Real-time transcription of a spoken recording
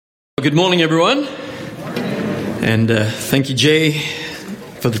Good morning, everyone. And thank you, Jay,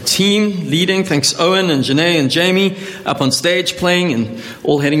 for the team leading. Thanks, Owen and Janae and Jamie up on stage playing and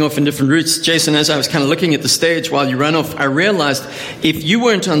all heading off in different routes. Jason, as I was kind of looking at the stage while you ran off, I realized if you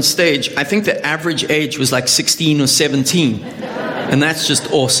weren't on stage, I think the average age was like 16 or 17. And that's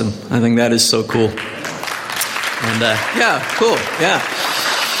just awesome. I think that is so cool. And cool.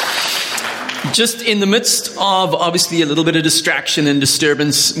 Just in the midst of obviously a little bit of distraction and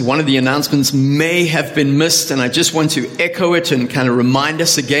disturbance, one of the announcements may have been missed, and I just want to echo it and kind of remind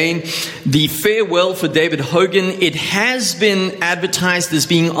us again. The farewell for David Hogan, it has been advertised as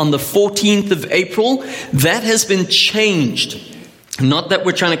being on the 14th of April. That has been changed. Not that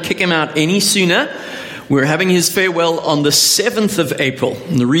we're trying to kick him out any sooner. We're having his farewell on the 7th of April.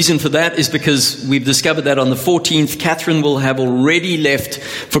 And the reason for that is because we've discovered that on the 14th, Catherine will have already left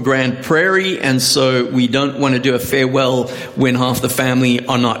for Grand Prairie. And so we don't want to do a farewell when half the family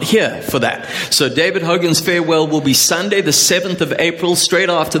are not here for that. So David Hogan's farewell will be Sunday, the 7th of April, straight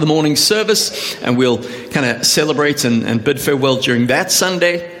after the morning service. And we'll kind of celebrate and bid farewell during that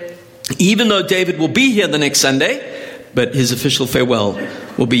Sunday. Even though David will be here the next Sunday, but his official farewell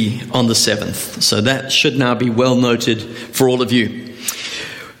will be on the 7th. So that should now be well noted for all of you.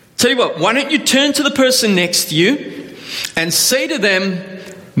 Tell you what, why don't you turn to the person next to you and say to them,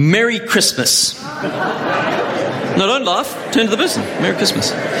 Merry Christmas. No, don't laugh. Turn to the person. Merry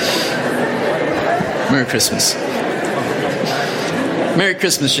Christmas. Merry Christmas. Merry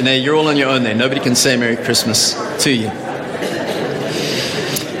Christmas, Janae. You're all on your own there. Nobody can say Merry Christmas to you.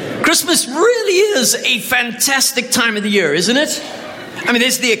 Christmas really is a fantastic time of the year, isn't it? I mean,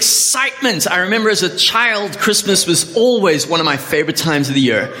 there's the excitement. I remember as a child, Christmas was always one of my favorite times of the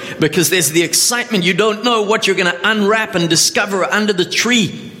year because there's the excitement. You don't know what you're going to unwrap and discover under the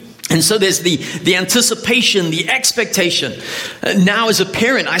tree. And so there's the anticipation, the expectation. Now as a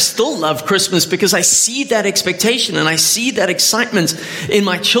parent, I still love Christmas because I see that expectation and I see that excitement in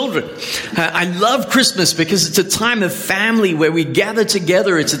my children. I love Christmas because it's a time of family where we gather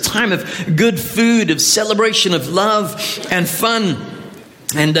together. It's a time of good food, of celebration, of love and fun.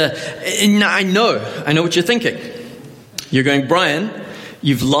 And I know what you're thinking. You're going, Brian,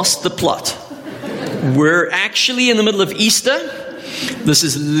 you've lost the plot. We're actually in the middle of Easter. This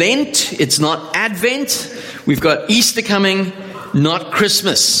is Lent. It's not Advent. We've got Easter coming, not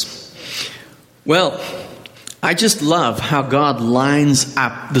Christmas. Well, I just love how God lines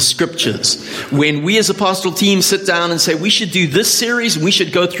up the scriptures. When we as a pastoral team sit down and say, we should do this series, we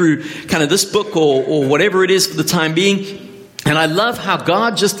should go through kind of this book or whatever it is for the time being. And I love how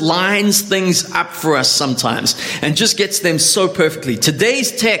God just lines things up for us sometimes and just gets them so perfectly.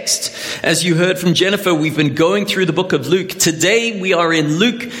 Today's text, as you heard from Jennifer, we've been going through the book of Luke. Today we are in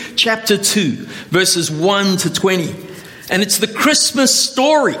Luke chapter 2, verses 1 to 20. And it's the Christmas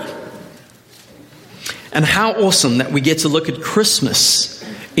story. And how awesome that we get to look at Christmas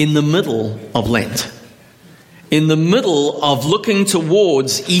in the middle of Lent. In the middle of looking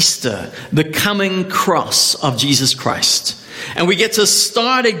towards Easter, the coming cross of Jesus Christ. And we get to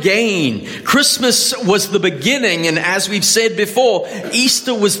start again. Christmas was the beginning, and as we've said before,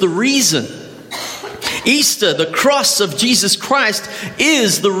 Easter was the reason. Easter, the cross of Jesus Christ,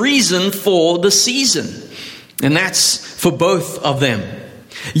 is the reason for the season. And that's for both of them.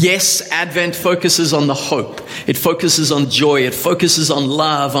 Yes, Advent focuses on the hope. It focuses on joy. It focuses on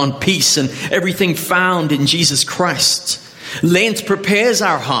love, on peace, and everything found in Jesus Christ. Lent prepares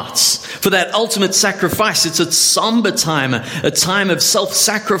our hearts for that ultimate sacrifice. It's a somber time, a time of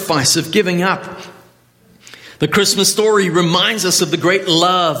self-sacrifice, of giving up. The Christmas story reminds us of the great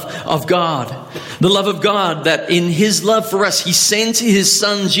love of God. The love of God that in His love for us, He sent His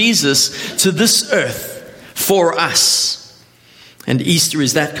Son Jesus to this earth for us. And Easter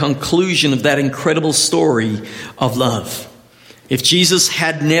is that conclusion of that incredible story of love. If Jesus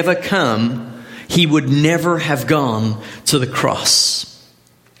had never come, He would never have gone to the cross.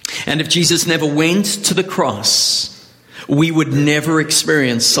 And if Jesus never went to the cross, we would never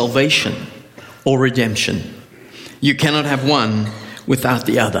experience salvation or redemption. You cannot have one without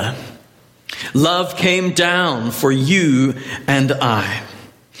the other. Love came down for you and I.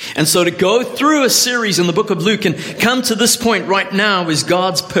 And so to go through a series in the book of Luke and come to this point right now is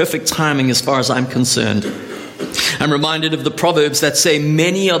God's perfect timing as far as I'm concerned. I'm reminded of the Proverbs that say,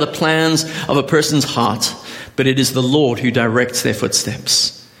 many are the plans of a person's heart, but it is the Lord who directs their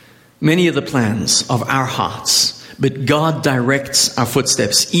footsteps. Many are the plans of our hearts, but God directs our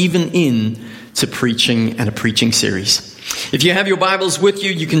footsteps, even into preaching and a preaching series. If you have your Bibles with you,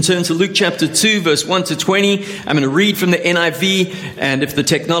 you can turn to Luke chapter 2, verse 1 to 20. I'm going to read from the NIV, and if the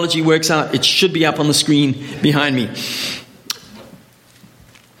technology works out, it should be up on the screen behind me.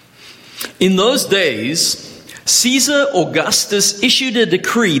 In those days, Caesar Augustus issued a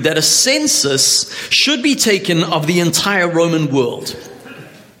decree that a census should be taken of the entire Roman world.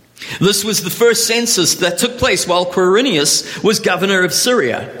 This was the first census that took place while Quirinius was governor of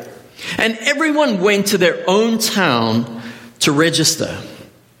Syria. And everyone went to their own town to register.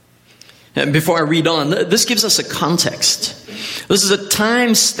 And before I read on, this gives us a context. This is a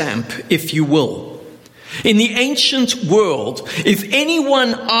time stamp, if you will. In the ancient world, if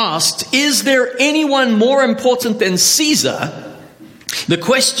anyone asked, is there anyone more important than Caesar? The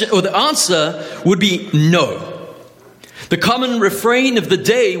question or the answer would be no. The common refrain of the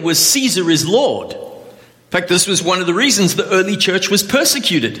day was Caesar is Lord. In fact, this was one of the reasons the early church was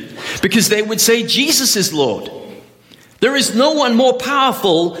persecuted, because they would say Jesus is Lord. There is no one more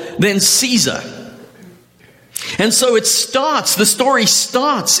powerful than Caesar. And so the story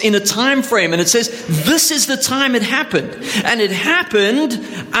starts in a time frame, and it says, this is the time it happened. And it happened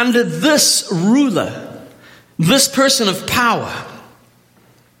under this ruler, this person of power.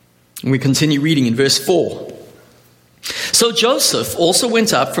 And we continue reading in verse 4. So Joseph also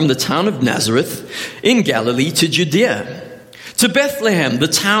went up from the town of Nazareth in Galilee to Judea, to Bethlehem, the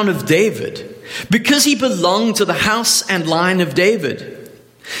town of David, because he belonged to the house and line of David.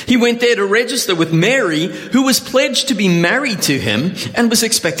 He went there to register with Mary, who was pledged to be married to him and was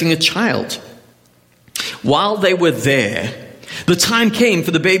expecting a child. While they were there, the time came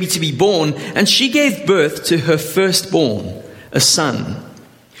for the baby to be born, and she gave birth to her firstborn, a son.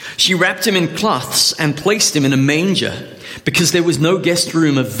 She wrapped him in cloths and placed him in a manger, because there was no guest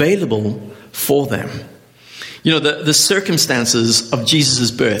room available for them. You know, the circumstances of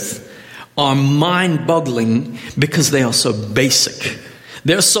Jesus' birth are mind-boggling because they are so basic.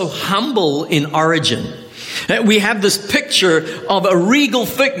 They're so humble in origin. We have this picture of a regal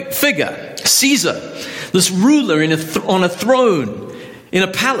figure, Caesar, this ruler on a throne in a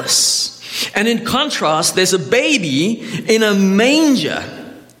palace. And in contrast, there's a baby in a manger.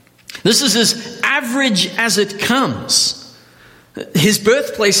 This is as average as it comes. His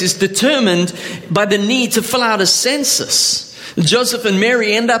birthplace is determined by the need to fill out a census. Joseph and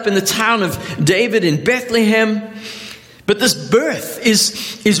Mary end up in the town of David in Bethlehem. But this birth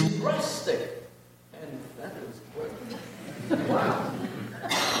is rustic. Wow.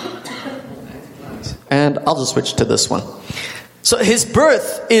 And I'll just switch to this one. So his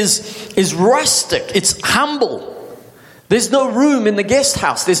birth is rustic. It's humble. There's no room in the guest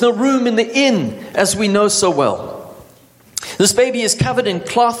house. There's no room in the inn, as we know so well. This baby is covered in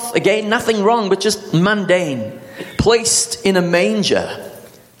cloth. Again, nothing wrong, but just mundane. Placed in a manger.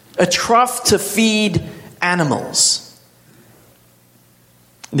 A trough to feed animals.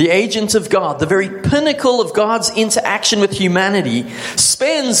 The agent of God, the very pinnacle of God's interaction with humanity,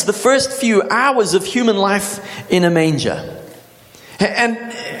 spends the first few hours of human life in a manger. And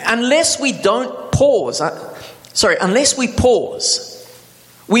unless we pause,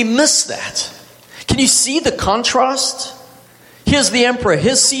 we miss that. Can you see the contrast? Here's the emperor,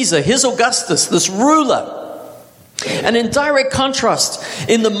 here's Caesar, here's Augustus, this ruler. And in direct contrast,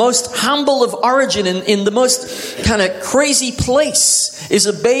 in the most humble of origin, in the most kind of crazy place, is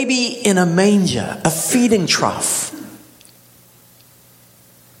a baby in a manger, a feeding trough.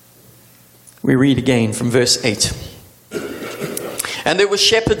 We read again from verse 8. And there were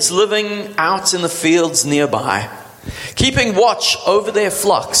shepherds living out in the fields nearby, keeping watch over their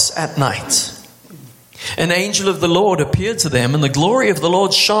flocks at night. An angel of the Lord appeared to them, and the glory of the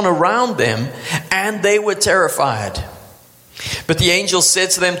Lord shone around them, and they were terrified. But the angel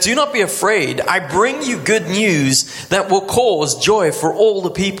said to them, "Do not be afraid. I bring you good news that will cause joy for all the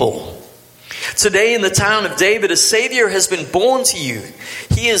people. Today in the town of David, a Savior has been born to you.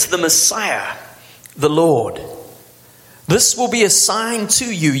 He is the Messiah, the Lord. This will be a sign to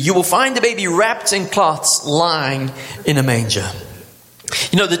you. You will find the baby wrapped in cloths, lying in a manger."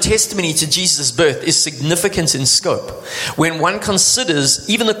 You know, the testimony to Jesus' birth is significant in scope when one considers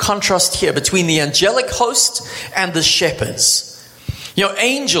even the contrast here between the angelic host and the shepherds. You know,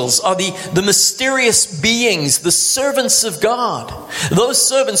 angels are the mysterious beings, the servants of God. Those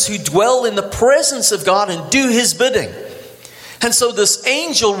servants who dwell in the presence of God and do His bidding. And so this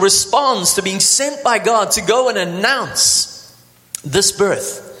angel responds to being sent by God to go and announce this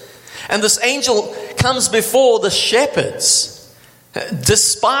birth. And this angel comes before the shepherds,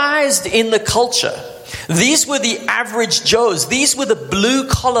 despised in the culture. These were the average Joes. These were the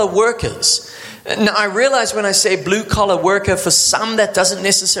blue-collar workers. Now, I realize when I say blue-collar worker, for some that doesn't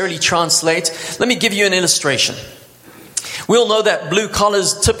necessarily translate. Let me give you an illustration. We all know that blue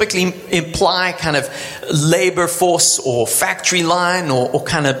collars typically imply kind of labor force or factory line or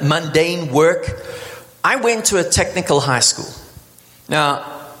kind of mundane work. I went to a technical high school. Now,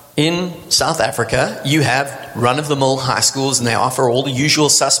 in South Africa, you have run-of-the-mill high schools, and they offer all the usual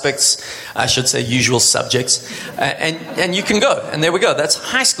suspects, I should say usual subjects, and you can go, and there we go, that's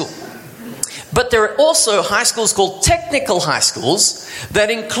high school. But there are also high schools called technical high schools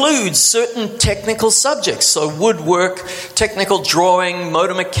that include certain technical subjects. So woodwork, technical drawing,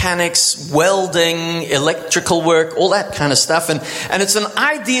 motor mechanics, welding, electrical work, all that kind of stuff. And it's an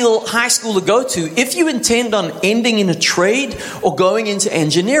ideal high school to go to if you intend on ending in a trade or going into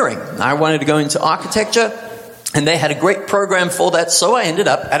engineering. I wanted to go into architecture, and they had a great program for that, so I ended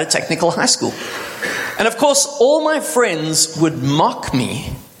up at a technical high school. And of course, all my friends would mock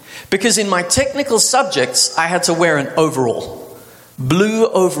me, because in my technical subjects, I had to wear an overall, blue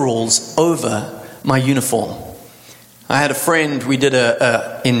overalls over my uniform. I had a friend, we did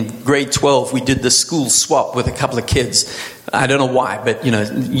in grade 12, we did the school swap with a couple of kids. I don't know why, but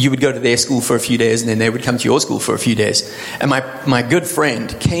you would go to their school for a few days and then they would come to your school for a few days. And my good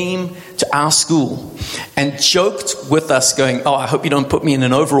friend came to our school and joked with us going, "Oh, I hope you don't put me in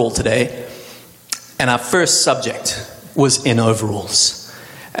an overall today." And our first subject was in overalls.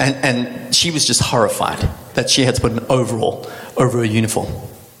 And she was just horrified that she had to put an overall over a uniform.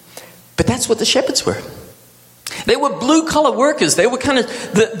 But that's what the shepherds were. They were blue-collar workers. They were kind of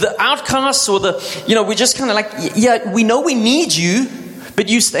the outcasts, or we're just kind of like, yeah, we know we need you, but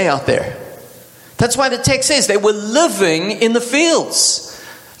you stay out there. That's why the text says they were living in the fields.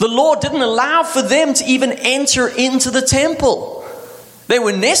 The Lord didn't allow for them to even enter into the temple. They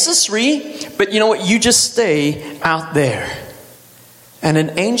were necessary, but you know what? You just stay out there. And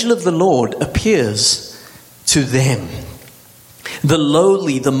an angel of the Lord appears to them, the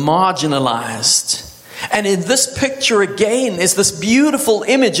lowly, the marginalized. And in this picture again is this beautiful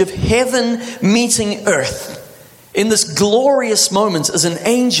image of heaven meeting earth in this glorious moment as an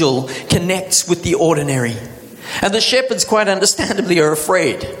angel connects with the ordinary. And the shepherds quite understandably are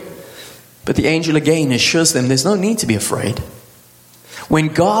afraid. But the angel again assures them there's no need to be afraid. When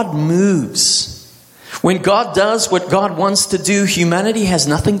God moves, when God does what God wants to do, humanity has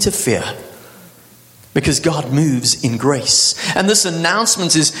nothing to fear, because God moves in grace. And this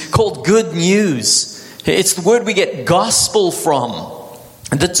announcement is called good news. It's the word we get gospel from.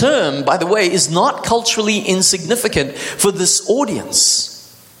 The term, by the way, is not culturally insignificant for this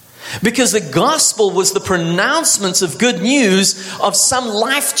audience, because the gospel was the pronouncement of good news of some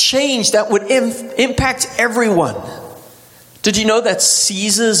life change that would impact everyone. Did you know that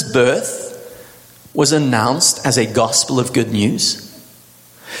Caesar's birth was announced as a gospel of good news?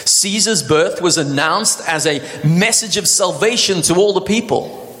 Caesar's birth was announced as a message of salvation to all the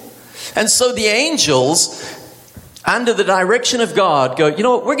people. And so the angels, under the direction of God, go, you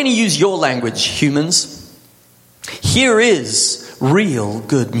know what, we're going to use your language, humans. Here is real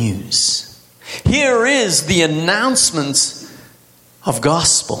good news. Here is the announcement of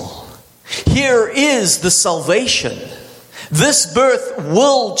gospel. Here is the salvation. This birth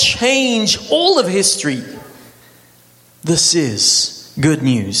will change all of history. This is good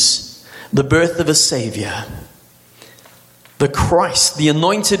news. The birth of a Savior. The Christ, the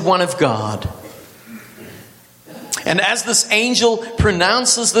anointed one of God. And as this angel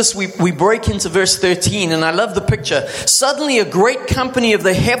pronounces this, we break into verse 13, and I love the picture. Suddenly a great company of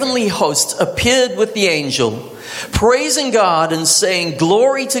the heavenly host appeared with the angel, praising God and saying,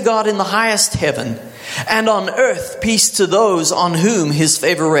 "Glory to God in the highest heaven, and on earth peace to those on whom his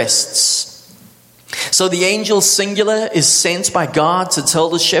favor rests." So the angel singular is sent by God to tell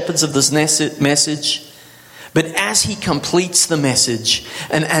the shepherds of this message. But as he completes the message,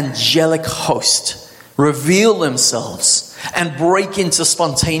 an angelic host reveal themselves and break into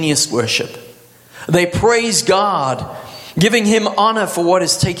spontaneous worship. They praise God, giving him honor for what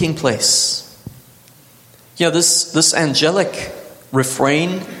is taking place. You know, this angelic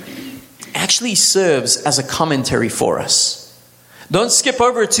refrain actually serves as a commentary for us. Don't skip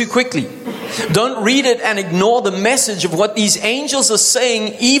over it too quickly. Don't read it and ignore the message of what these angels are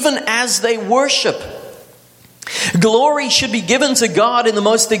saying even as they worship. Glory should be given to God in the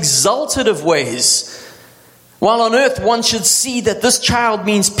most exalted of ways. While on earth one should see that this child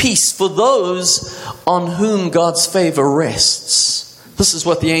means peace for those on whom God's favor rests. This is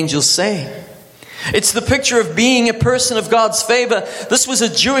what the angels say. It's the picture of being a person of God's favor. This was a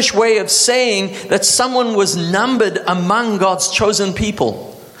Jewish way of saying that someone was numbered among God's chosen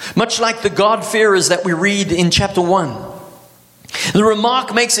people, much like the God-fearers that we read in chapter 1. The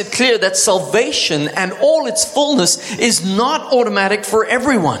remark makes it clear that salvation and all its fullness is not automatic for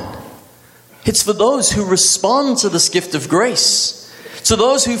everyone. It's for those who respond to this gift of grace, to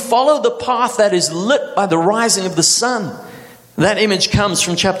those who follow the path that is lit by the rising of the sun. That image comes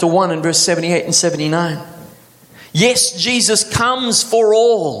from chapter 1 and verse 78 and 79. Yes, Jesus comes for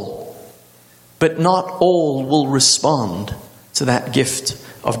all, but not all will respond to that gift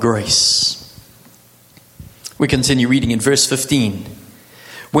of grace. We continue reading in verse 15.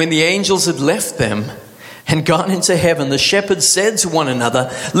 When the angels had left them and gone into heaven, the shepherds said to one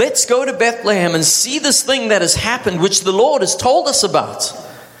another, "Let's go to Bethlehem and see this thing that has happened, which the Lord has told us about."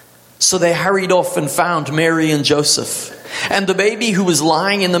 So they hurried off and found Mary and Joseph and the baby who was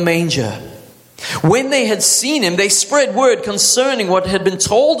lying in the manger. When they had seen him, they spread word concerning what had been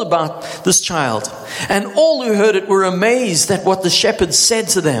told about this child. And all who heard it were amazed at what the shepherds said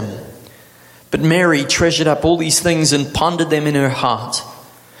to them. But Mary treasured up all these things and pondered them in her heart.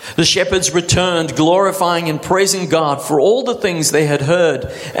 The shepherds returned, glorifying and praising God for all the things they had heard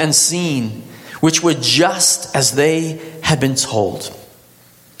and seen, which were just as they had been told.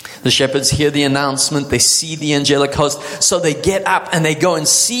 The shepherds hear the announcement, they see the angelic host, so they get up and they go and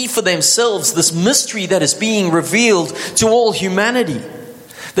see for themselves this mystery that is being revealed to all humanity.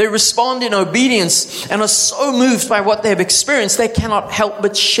 They respond in obedience and are so moved by what they have experienced, they cannot help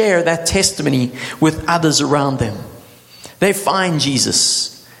but share that testimony with others around them. They find Jesus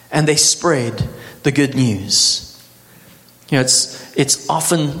and they spread the good news. You know, it's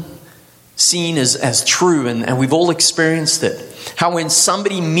often seen as true, and we've all experienced it. How when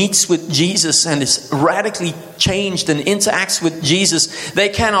somebody meets with Jesus and is radically changed and interacts with Jesus, they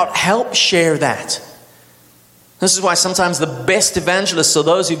cannot help share that. This is why sometimes the best evangelists are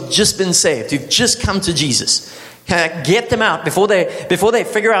those who've just been saved, who've just come to Jesus. Get them out before they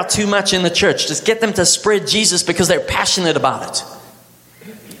figure out too much in the church. Just get them to spread Jesus because they're passionate about it.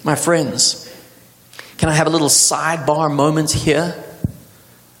 My friends, can I have a little sidebar moment here?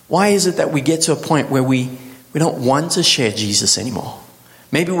 Why is it that we get to a point where we don't want to share Jesus anymore?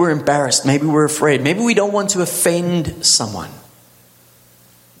 Maybe we're embarrassed. Maybe we're afraid. Maybe we don't want to offend someone.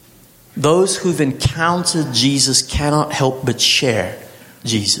 Those who've encountered Jesus cannot help but share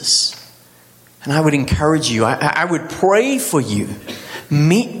Jesus. And I would encourage you, I would pray for you.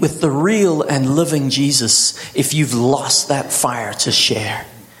 Meet with the real and living Jesus if you've lost that fire to share.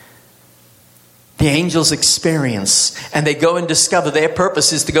 The angels experience and they go and discover their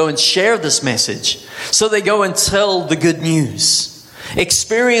purpose is to go and share this message. So they go and tell the good news,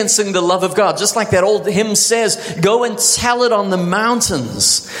 experiencing the love of God. Just like that old hymn says, go and tell it on the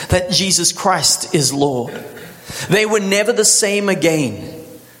mountains that Jesus Christ is Lord. They were never the same again.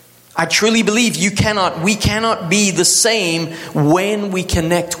 I truly believe we cannot be the same when we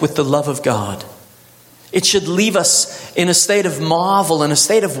connect with the love of God. It should leave us in a state of marvel, in a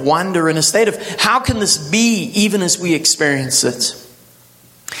state of wonder, in a state of how can this be even as we experience it.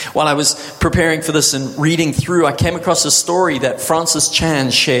 While I was preparing for this and reading through, I came across a story that Francis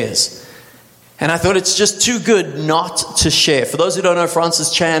Chan shares. And I thought it's just too good not to share. For those who don't know,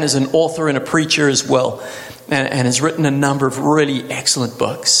 Francis Chan is an author and a preacher as well, and has written a number of really excellent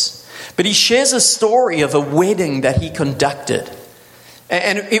books. But he shares a story of a wedding that he conducted.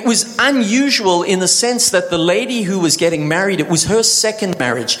 And it was unusual in the sense that the lady who was getting married, it was her second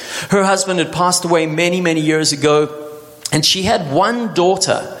marriage. Her husband had passed away many, many years ago, and she had one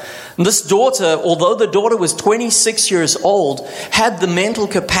daughter. And this daughter, although the daughter was 26 years old, had the mental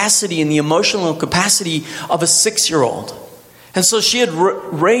capacity and the emotional capacity of a 6-year-old. And so she had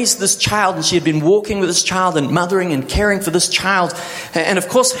raised this child, and she had been walking with this child and mothering and caring for this child. And of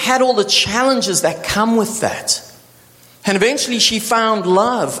course, had all the challenges that come with that. And eventually she found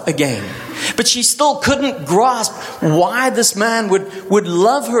love again. But she still couldn't grasp why this man would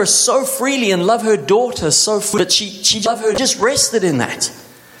love her so freely and love her daughter so freely. But she loved her, just rested in that.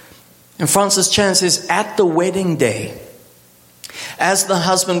 And Francis Chan says, at the wedding day, as the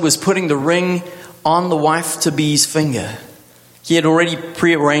husband was putting the ring on the wife-to-be's finger, he had already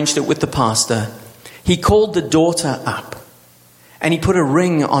prearranged it with the pastor. He called the daughter up and he put a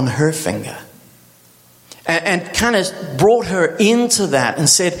ring on her finger. And kind of brought her into that and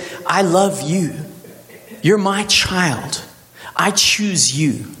said, I love you. You're my child. I choose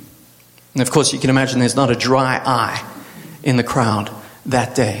you. And of course, you can imagine there's not a dry eye in the crowd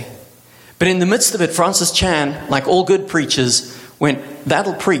that day. But in the midst of it, Francis Chan, like all good preachers, went,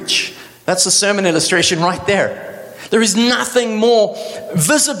 that'll preach. That's a sermon illustration right there. There is nothing more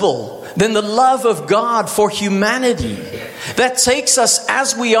visible than the love of God for humanity that takes us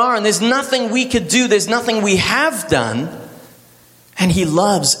as we are, and there's nothing we could do, there's nothing we have done, and He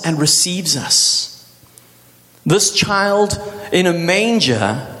loves and receives us. This child in a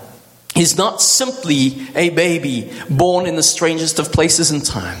manger is not simply a baby born in the strangest of places and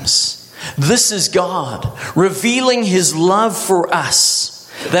times. This is God revealing His love for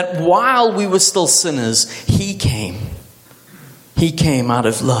us, that while we were still sinners, He came. He came out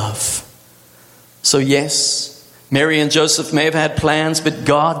of love. So yes, Mary and Joseph may have had plans, but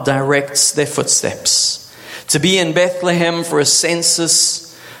God directs their footsteps. To be in Bethlehem for a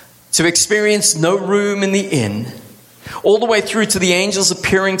census, to experience no room in the inn, all the way through to the angels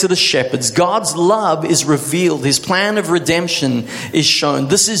appearing to the shepherds, God's love is revealed. His plan of redemption is shown.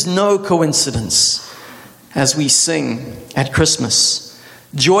 This is no coincidence. As we sing at Christmas,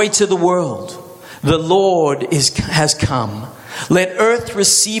 joy to the world, the Lord has come. Let earth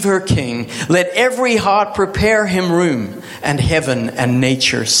receive her King. Let every heart prepare him room, and heaven and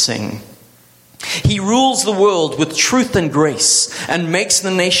nature sing. He rules the world with truth and grace, and makes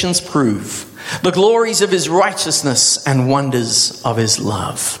the nations prove the glories of his righteousness and wonders of his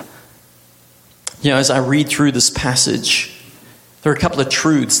love. You know, as I read through this passage, there are a couple of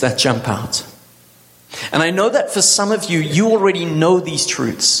truths that jump out. And I know that for some of you, you already know these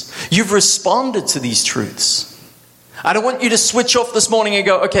truths. You've responded to these truths. I don't want you to switch off this morning and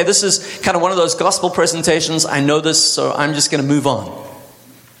go, okay, this is kind of one of those gospel presentations. I know this, so I'm just going to move on.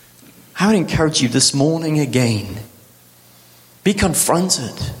 I would encourage you this morning again, be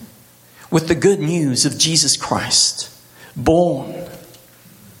confronted with the good news of Jesus Christ, born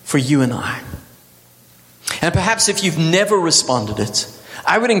for you and I. And perhaps if you've never responded it,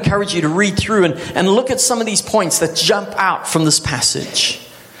 I would encourage you to read through and look at some of these points that jump out from this passage.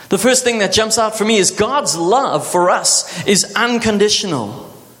 The first thing that jumps out for me is God's love for us is unconditional.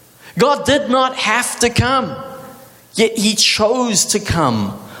 God did not have to come, yet he chose to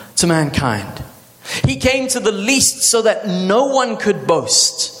come to mankind. He came to the least so that no one could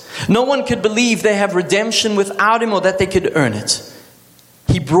boast. No one could believe they have redemption without him or that they could earn it.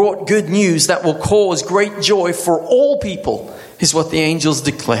 He brought good news that will cause great joy for all people, is what the angels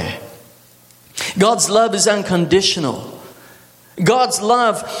declare. God's love is unconditional. God's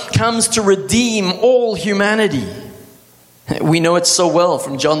love comes to redeem all humanity. We know it so well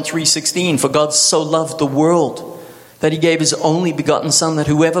from John 3:16. For God so loved the world that he gave his only begotten Son, that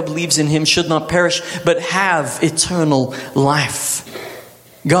whoever believes in him should not perish, but have eternal life.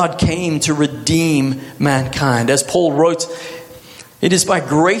 God came to redeem mankind. As Paul wrote, it is by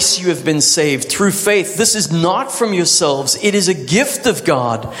grace you have been saved through faith. This is not from yourselves. It is a gift of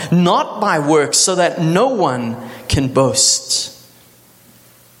God, not by works, so that no one can boast.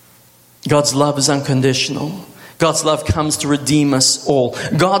 God's love is unconditional. God's love comes to redeem us all.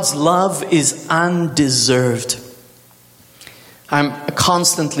 God's love is undeserved. I'm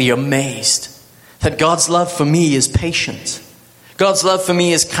constantly amazed that God's love for me is patient. God's love for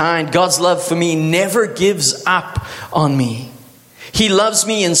me is kind. God's love for me never gives up on me. He loves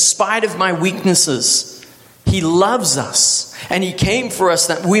me in spite of my weaknesses. He loves us, and he came for us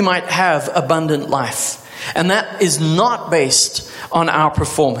that we might have abundant life. And that is not based on our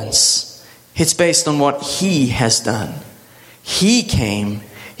performance. It's based on what he has done. He came,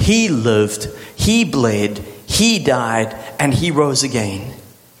 he lived, he bled, he died, and he rose again.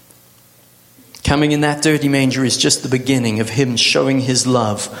 Coming in that dirty manger is just the beginning of him showing his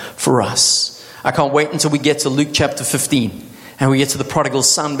love for us. I can't wait until we get to Luke chapter 15 and we get to the prodigal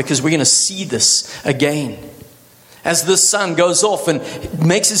son, because we're going to see this again. As this son goes off and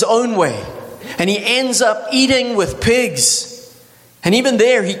makes his own way, and he ends up eating with pigs. And even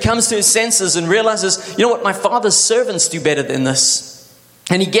there, he comes to his senses and realizes, you know what, my father's servants do better than this.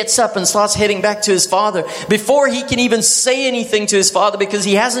 And he gets up and starts heading back to his father. Before he can even say anything to his father, because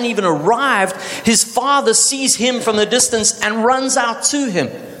he hasn't even arrived, his father sees him from the distance and runs out to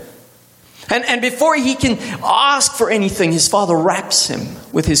him. And before he can ask for anything, his father wraps him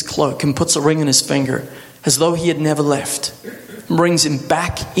with his cloak and puts a ring on his finger as though he had never left. And brings him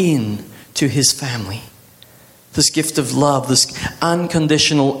back in to his family. This gift of love, this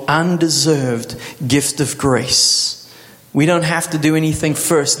unconditional, undeserved gift of grace. We don't have to do anything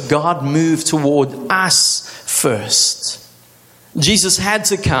first. God moved toward us first. Jesus had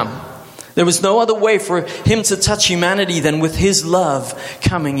to come. There was no other way for him to touch humanity than with his love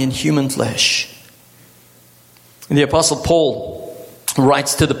coming in human flesh. And the Apostle Paul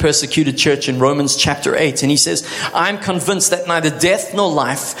writes to the persecuted church in Romans chapter 8, and he says, I'm convinced that neither death nor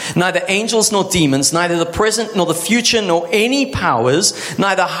life, neither angels nor demons, neither the present nor the future, nor any powers,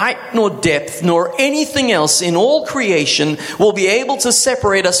 neither height nor depth, nor anything else in all creation will be able to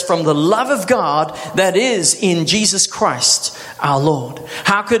separate us from the love of God that is in Jesus Christ our Lord.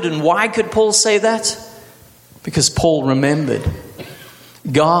 How could and why could Paul say that? Because Paul remembered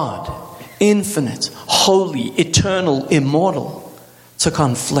God, infinite, holy, eternal, immortal, took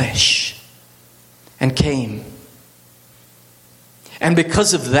on flesh and came. And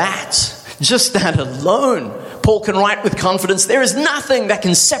because of that, just that alone, Paul can write with confidence, there is nothing that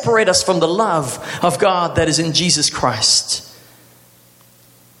can separate us from the love of God that is in Jesus Christ.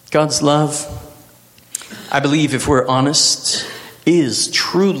 God's love, I believe, if we're honest, is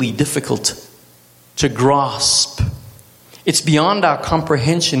truly difficult to grasp. It's beyond our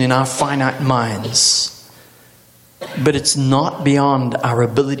comprehension in our finite minds, but it's not beyond our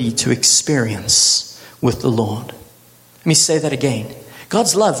ability to experience with the Lord. Let me say that again.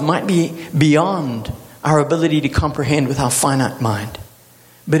 God's love might be beyond our ability to comprehend with our finite mind,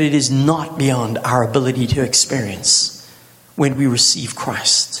 but it is not beyond our ability to experience when we receive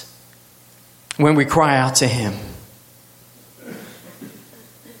Christ, when we cry out to Him.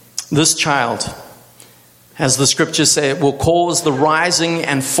 This child, as the scriptures say, will cause the rising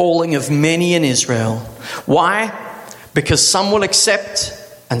and falling of many in Israel. Why? Because some will accept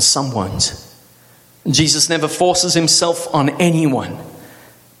and some won't. Jesus never forces Himself on anyone.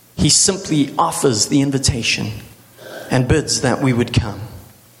 He simply offers the invitation and bids that we would come.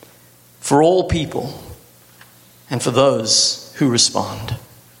 For all people and for those who respond.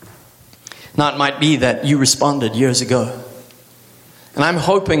 Now it might be that you responded years ago. And I'm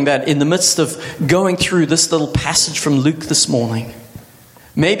hoping that in the midst of going through this little passage from Luke this morning,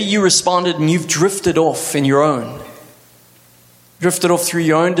 maybe you responded and you've drifted off in your own. Drifted off through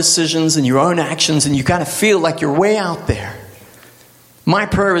your own decisions and your own actions, and you kind of feel like you're way out there. My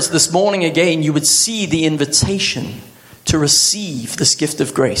prayer is this morning again, you would see the invitation to receive this gift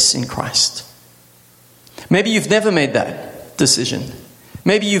of grace in Christ. Maybe you've never made that decision.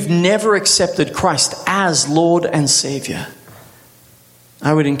 Maybe you've never accepted Christ as Lord and Savior.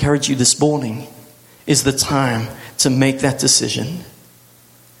 I would encourage you this morning is the time to make that decision.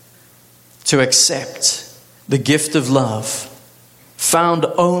 To accept the gift of love found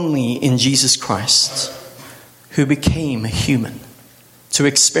only in Jesus Christ, who became a human. To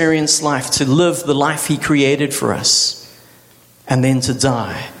experience life, to live the life He created for us, and then to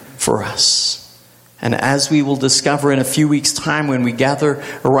die for us. And as we will discover in a few weeks' time when we gather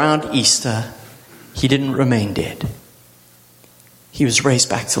around Easter, He didn't remain dead. He was raised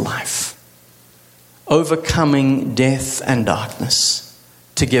back to life, overcoming death and darkness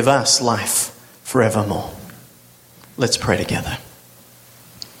to give us life forevermore. Let's pray together.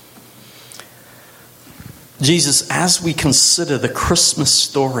 Jesus, as we consider the Christmas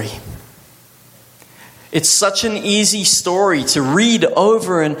story, it's such an easy story to read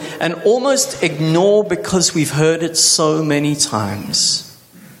over and almost ignore because we've heard it so many times.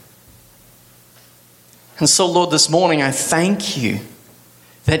 And so, Lord, this morning I thank You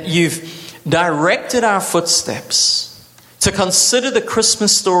that You've directed our footsteps to consider the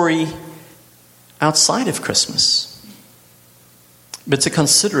Christmas story outside of Christmas, but to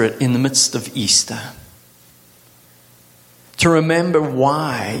consider it in the midst of Easter. To remember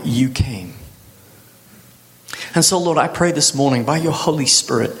why You came. And so, Lord, I pray this morning, by Your Holy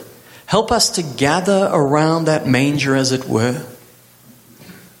Spirit, help us to gather around that manger, as it were,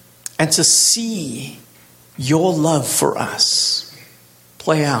 and to see Your love for us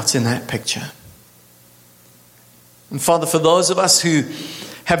play out in that picture. And Father, for those of us who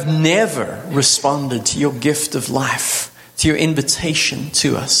have never responded to Your gift of life, to Your invitation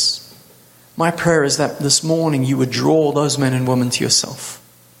to us, my prayer is that this morning You would draw those men and women to Yourself.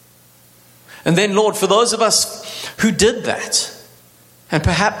 And then, Lord, for those of us who did that and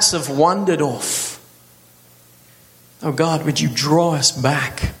perhaps have wandered off, oh God, would You draw us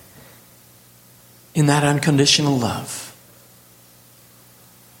back in that unconditional love.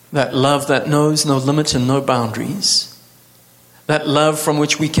 That love that knows no limit and no boundaries. That love from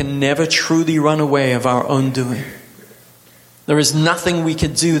which we can never truly run away of our own doing. There is nothing we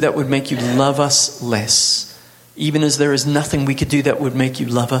could do that would make You love us less, even as there is nothing we could do that would make You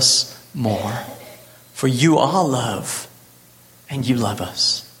love us more. For You are love, and You love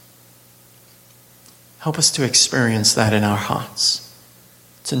us. Help us to experience that in our hearts,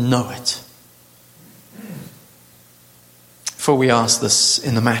 to know it. For we ask this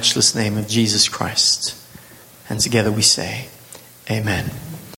in the matchless name of Jesus Christ. And together we say, Amen.